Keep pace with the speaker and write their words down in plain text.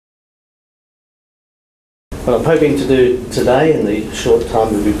What I'm hoping to do today, in the short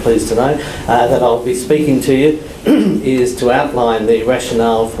time you'll be pleased to know, that I'll be speaking to you is to outline the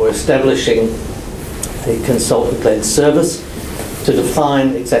rationale for establishing a consultant-led service, to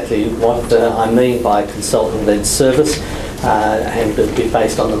define exactly what I mean by consultant-led service, and it will be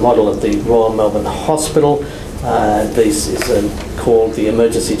based on the model of the Royal Melbourne Hospital. This is called the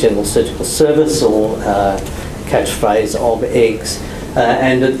Emergency General Surgical Service, or catchphrase of EGS.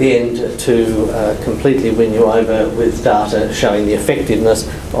 And at the end to completely win you over with data showing the effectiveness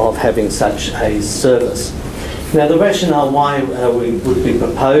of having such a service. Now, the rationale why we would be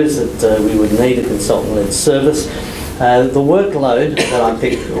proposed that we would need a consultant-led service, the workload that I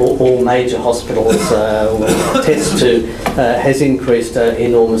think all major hospitals will attest to has increased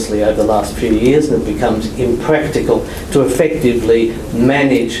enormously over the last few years, and it becomes impractical to effectively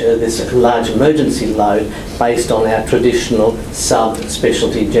manage this large emergency load based on our traditional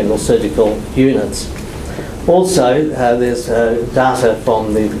sub-specialty general surgical units. Also, there's data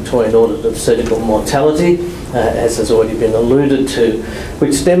from the Victorian Audit of Surgical Mortality, as has already been alluded to,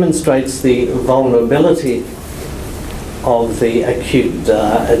 which demonstrates the vulnerability of the acute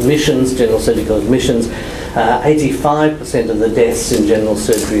admissions, general surgical admissions. 85% of the deaths in general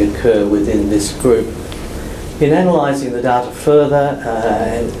surgery occur within this group. In analysing the data further,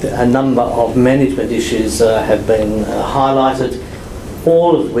 a number of management issues have been highlighted,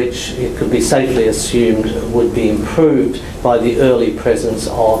 all of which it could be safely assumed would be improved by the early presence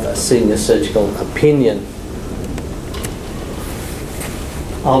of a senior surgical opinion.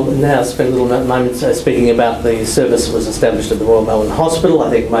 I'll now spend a little moment speaking about the service that was established at the Royal Melbourne Hospital. I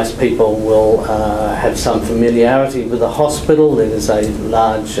think most people will have some familiarity with the hospital. It is a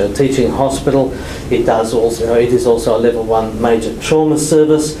large teaching hospital. It is also a level 1 major trauma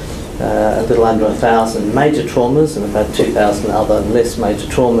service. A little under 1,000 major traumas and about 2,000 other less major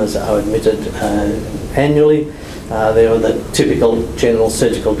traumas are admitted annually. There are the typical general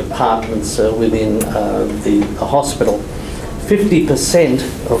surgical departments within the hospital.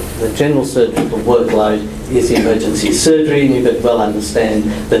 50% of the general surgical workload is emergency surgery, and you could well understand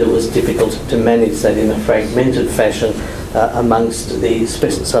that it was difficult to manage that in a fragmented fashion amongst the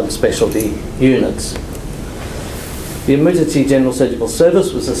subspecialty units. The Emergency General Surgical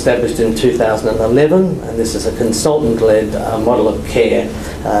Service was established in 2011, and this is a consultant-led model of care,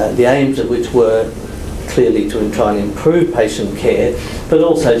 the aims of which were clearly to try and improve patient care, but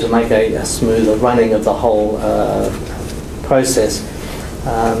also to make a smoother running of the whole process.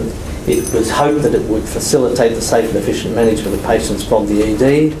 It was hoped that it would facilitate the safe and efficient management of patients from the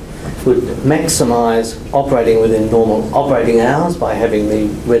ED, would maximise operating within normal operating hours by having the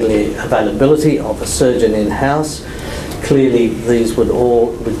readily availability of a surgeon in-house. Clearly, these would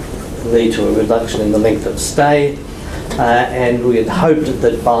lead to a reduction in the length of stay, and we had hoped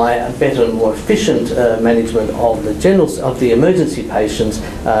that by a better and more efficient management of the emergency patients,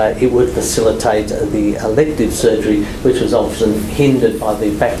 it would facilitate the elective surgery, which was often hindered by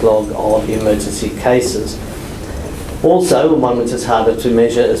the backlog of emergency cases. Also, one which is harder to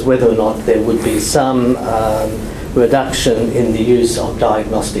measure is whether or not there would be some reduction in the use of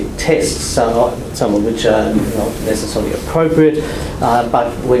diagnostic tests, some of which are not necessarily appropriate, but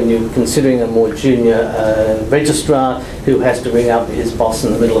when you're considering a more junior registrar who has to ring up his boss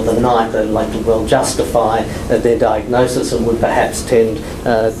in the middle of the night, they'd like to well justify their diagnosis and would perhaps tend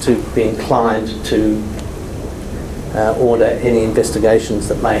to be inclined to order any investigations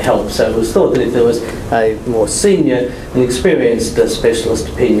that may help. So it was thought that if there was a more senior and experienced specialist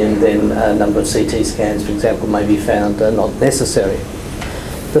opinion, then a number of CT scans, for example, may be found not necessary.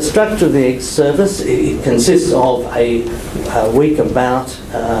 The structure of the EGS service, it consists of a week-about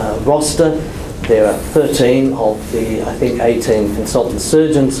roster. There are 13 of the, I think, 18 consultant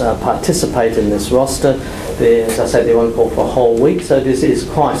surgeons participate in this roster. As I say, they're on call for a whole week, so this is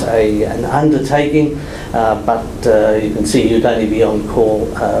quite an undertaking, but you can see you'd only be on call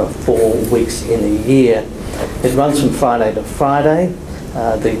 4 weeks in a year. It runs from Friday to Friday.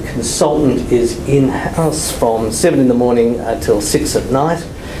 The consultant is in-house from 7 in the morning till 6 at night.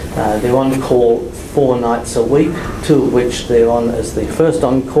 They're on call 4 nights a week, 2 of which they're on as the first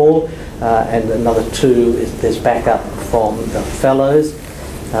on call, and another 2 there's backup from the fellows.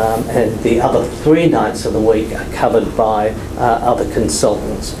 And the other 3 nights of the week are covered by other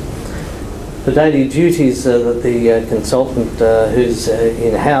consultants. The daily duties that the consultant who's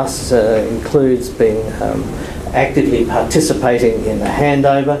in-house includes being actively participating in the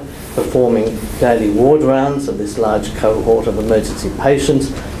handover, performing daily ward rounds of this large cohort of emergency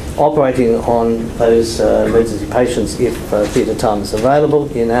patients, operating on those emergency patients if theatre time is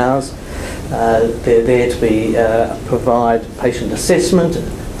available in hours. They're there to provide patient assessment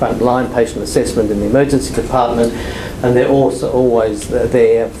frontline patient assessment in the emergency department, and they're also always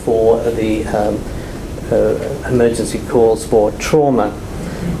there for the emergency calls for trauma.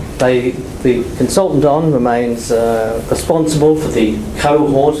 The consultant on remains responsible for the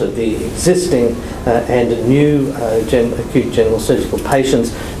cohort of the existing and new acute general surgical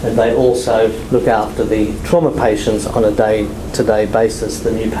patients, and they also look after the trauma patients on a day-to-day basis,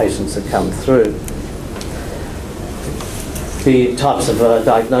 the new patients that come through. The types of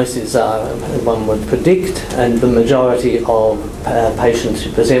diagnoses one would predict, and the majority of patients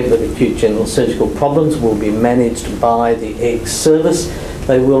who present with acute general surgical problems will be managed by the EGS service.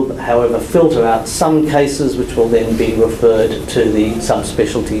 They will, however, filter out some cases which will then be referred to the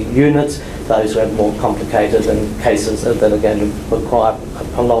subspecialty units, those who have more complicated and cases that are going to require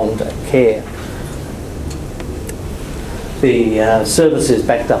prolonged care. The service is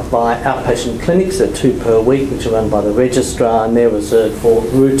backed up by outpatient clinics, there are 2 per week, which are run by the registrar, and they're reserved for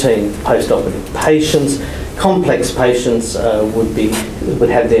routine post-operative patients. Complex patients would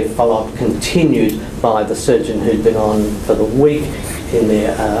have their follow-up continued by the surgeon who'd been on for the week in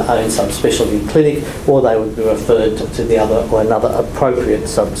their own subspecialty clinic, or they would be referred to the other or another appropriate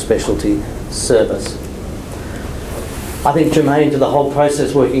subspecialty service. I think germane to the whole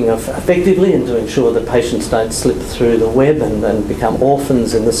process working effectively and to ensure that patients don't slip through the web and become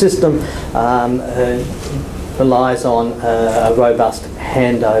orphans in the system relies on a robust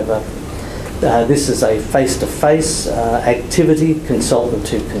handover. This is a face-to-face activity, consultant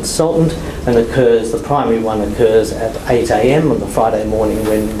to consultant, and the primary one occurs at 8 a.m. on the Friday morning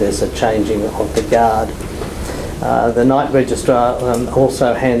when there's a changing of the guard. The night registrar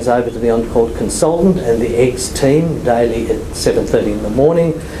also hands over to the on-call consultant and the EGS team daily at 7:30 in the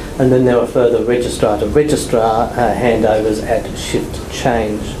morning, and then there are further registrar to registrar handovers at shift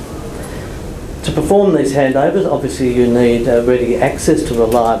change. To perform these handovers, obviously you need ready access to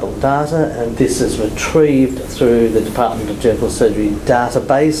reliable data, and this is retrieved through the Department of General Surgery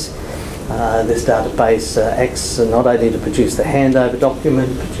database. This database acts not only to produce the handover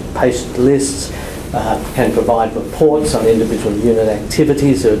document, but patient lists, can provide reports on individual unit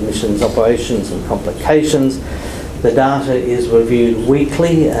activities, admissions, operations and complications. The data is reviewed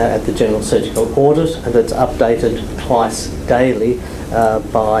weekly at the General Surgical Audit, and it's updated twice daily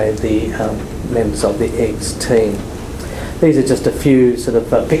by the members of the EGS team. These are just a few sort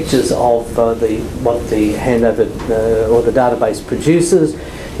of pictures of what the handover or the database produces.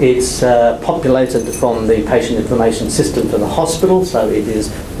 It's populated from the patient information system for the hospital, so it is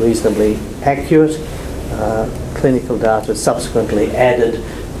reasonably accurate. Clinical data is subsequently added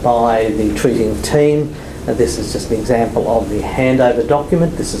by the treating team. This is just an example of the handover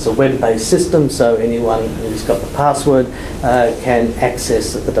document. This is a web-based system, so anyone who's got the password can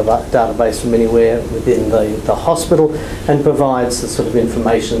access the database from anywhere within the hospital, and provides the sort of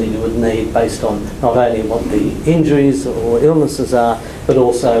information that you would need based on not only what the injuries or illnesses are, but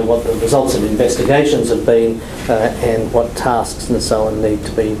also what the results of investigations have been and what tasks and so on need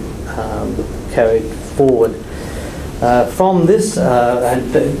to be carried forward. From this,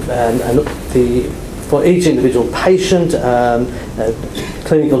 for each individual patient,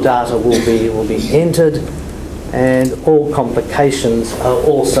 clinical data will be entered, and all complications are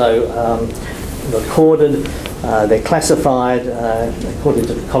also recorded. They're classified according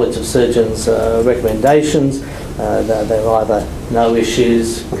to the College of Surgeons' recommendations. They're either no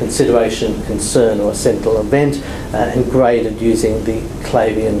issues, consideration, concern, or a sentinel event, and graded using the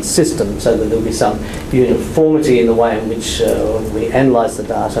Clavian system, so that there'll be some uniformity in the way in which we analyse the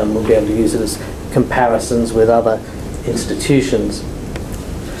data, and we'll be able to use it as comparisons with other institutions.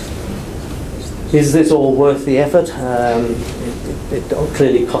 Is this all worth the effort? It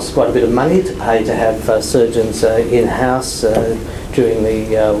clearly costs quite a bit of money to pay to have surgeons in-house during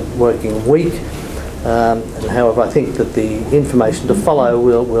the working week. And however, I think that the information to follow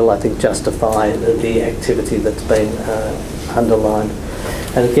will I think, justify the activity that's been underlined.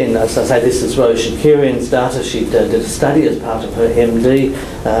 And again, as I say, this is Rose Shakirian's data. She did a study as part of her MD,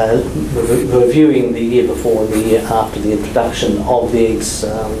 reviewing the year before and the year after the introduction of the EGS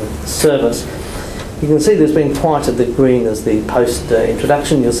service. You can see there's been quite, at the green as the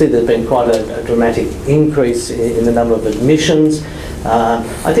post-introduction, you'll see there's been quite a dramatic increase in the number of admissions.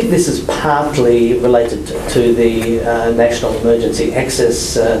 I think this is partly related to the national emergency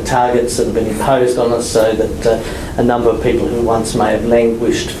access targets that have been imposed on us, so that a number of people who once may have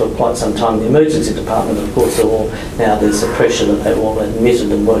languished for quite some time in the emergency department, of course, are all now, there's a pressure that they're all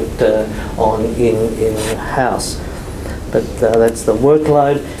admitted and worked on in-house. but that's the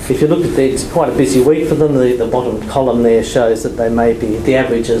workload. If you look at it's quite a busy week for them. The bottom column there shows that they may be, the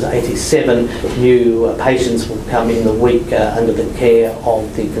average is 87 new patients will come in the week under the care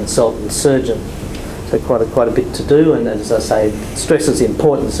of the consultant surgeon. So quite a bit to do, and as I say, stresses the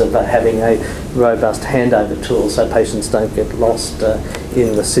importance of having a robust handover tool so patients don't get lost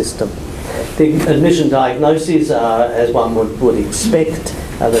in the system. The admission diagnoses are, as one would expect,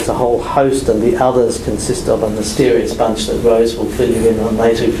 there's a whole host, and the others consist of a mysterious bunch that Rose will fill you in on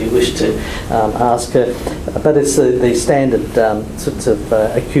later if you wish to ask her. But it's the standard sorts of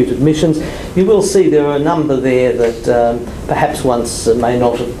acute admissions. You will see there are a number there that perhaps once may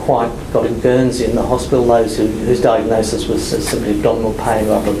not have quite got a Guernsey in the hospital, those whose diagnosis was simply abdominal pain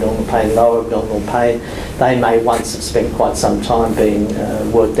or upper abdominal pain, lower abdominal pain. They may once have spent quite some time being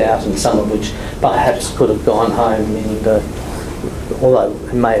worked out, and some of which perhaps could have gone home and although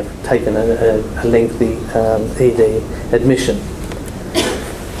it may have taken a lengthy ED admission.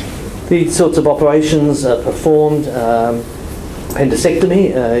 These sorts of operations are performed.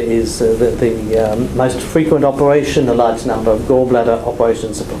 Appendicectomy is the most frequent operation. A large number of gallbladder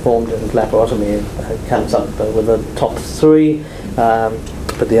operations are performed, and laparotomy comes up with the top three,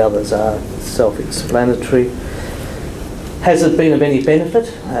 but the others are self-explanatory. Has it been of any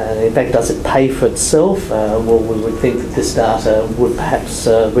benefit? In fact, does it pay for itself? Well, we would think that this data would perhaps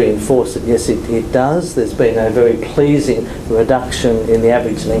reinforce that yes, it does. There's been a very pleasing reduction in the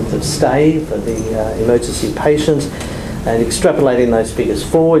average length of stay for the emergency patients. And extrapolating those figures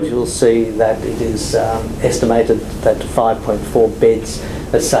forward, you'll see that it is estimated that 5.4 beds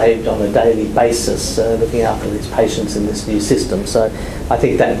are saved on a daily basis looking after these patients in this new system. So I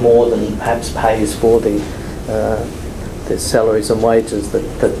think that more than perhaps pays for the salaries and wages that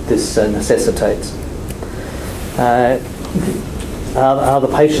this necessitates. Are the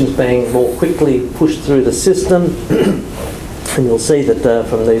patients being more quickly pushed through the system? And you'll see that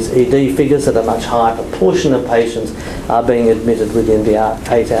from these ED figures that a much higher proportion of patients are being admitted within the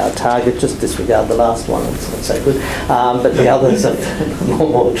 8-hour target. Just disregard the last one, it's not so good. But the others are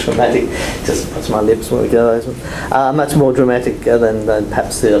more dramatic. Just watch my lips when we go those ones. Much more dramatic than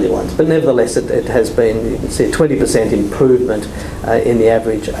perhaps the early ones. But nevertheless, it has been, you can see a 20% improvement in the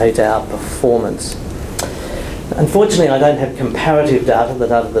average 8-hour performance. Unfortunately, I don't have comparative data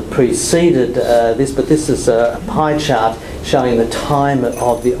that preceded this, but this is a pie chart showing the time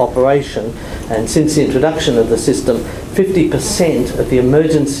of the operation. And since the introduction of the system, 50% of the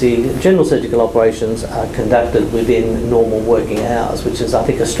emergency general surgical operations are conducted within normal working hours, which is, I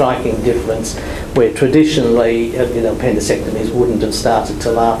think, a striking difference, where traditionally appendicectomies wouldn't have started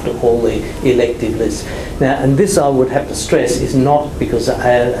till after all the elective lists. Now, and this I would have to stress is not because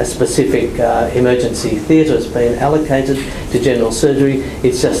a specific emergency theatre has been allocated to general surgery.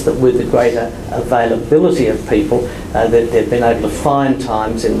 It's just that with the greater availability of people, that they've been able to find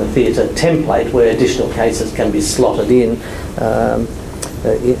times in the theatre template where additional cases can be slotted in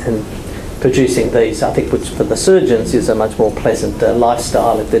and producing these, I think, which for the surgeons is a much more pleasant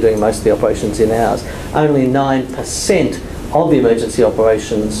lifestyle if they're doing most of the operations in hours. Only 9% of the emergency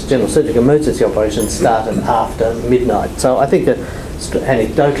operations, general surgical emergency operations, started after midnight. So I think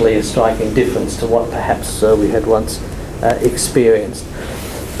anecdotally a striking difference to what perhaps we had once experienced.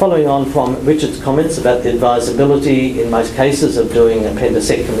 Following on from Richard's comments about the advisability in most cases of doing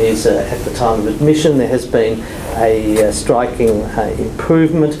appendicectomies at the time of admission, there has been a striking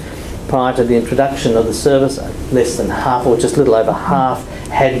improvement. Prior to the introduction of the service, less than half, or just a little over half,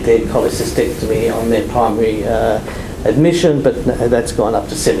 had their cholecystectomy on their primary admission, but that's gone up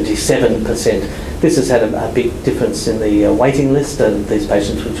to 77%. This has had a big difference in the waiting list. These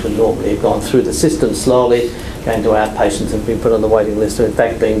patients which would normally have gone through the system slowly, going to outpatients and been put on the waiting list, are in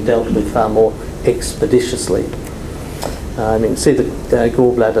fact being dealt with far more expeditiously. You can see the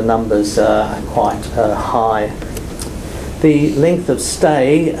gallbladder numbers are quite high. The length of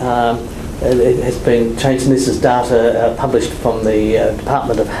stay it has been changed, and this is data published from the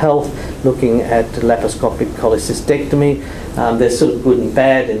Department of Health looking at laparoscopic cholecystectomy. There's sort of good and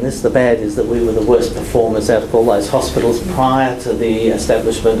bad in this. The bad is that we were the worst performers out of all those hospitals prior to the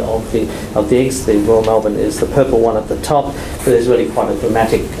establishment of the EGS. The Royal Melbourne is the purple one at the top, but there's really quite a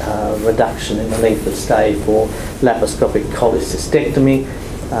dramatic reduction in the length of stay for laparoscopic cholecystectomy.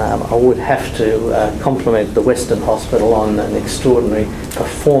 I would have to compliment the Western Hospital on an extraordinary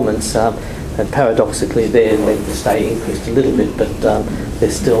performance. And paradoxically, their length of stay increased a little bit, but they're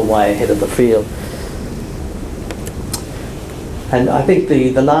still way ahead of the field. And I think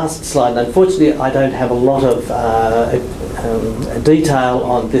the last slide, unfortunately, I don't have a lot of detail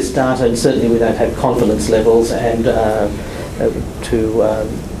on this data, and certainly we don't have confidence levels and to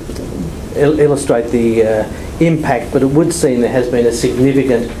illustrate the impact, but it would seem there has been a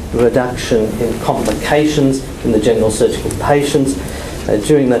significant reduction in complications in the general surgical patients.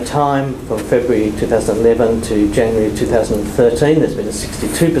 During that time, from February 2011 to January 2013, there's been a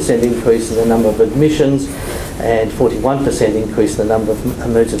 62% increase in the number of admissions and 41% increase in the number of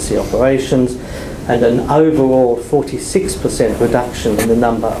emergency operations, and an overall 46% reduction in the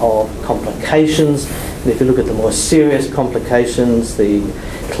number of complications. And if you look at the more serious complications, the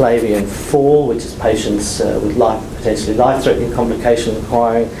Clavian fall, which is patients with potentially life-threatening complication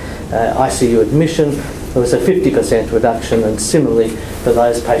requiring ICU admission, there was a 50% reduction, and similarly for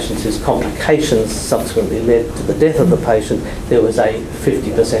those patients whose complications subsequently led to the death of the patient, there was a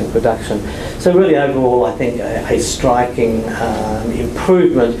 50% reduction. So really overall, I think a striking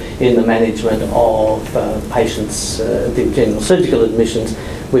improvement in the management of patients, the general surgical admissions,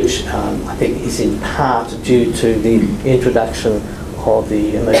 which I think is in part due to the introduction of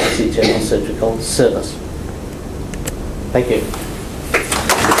the emergency general surgical service. Thank you.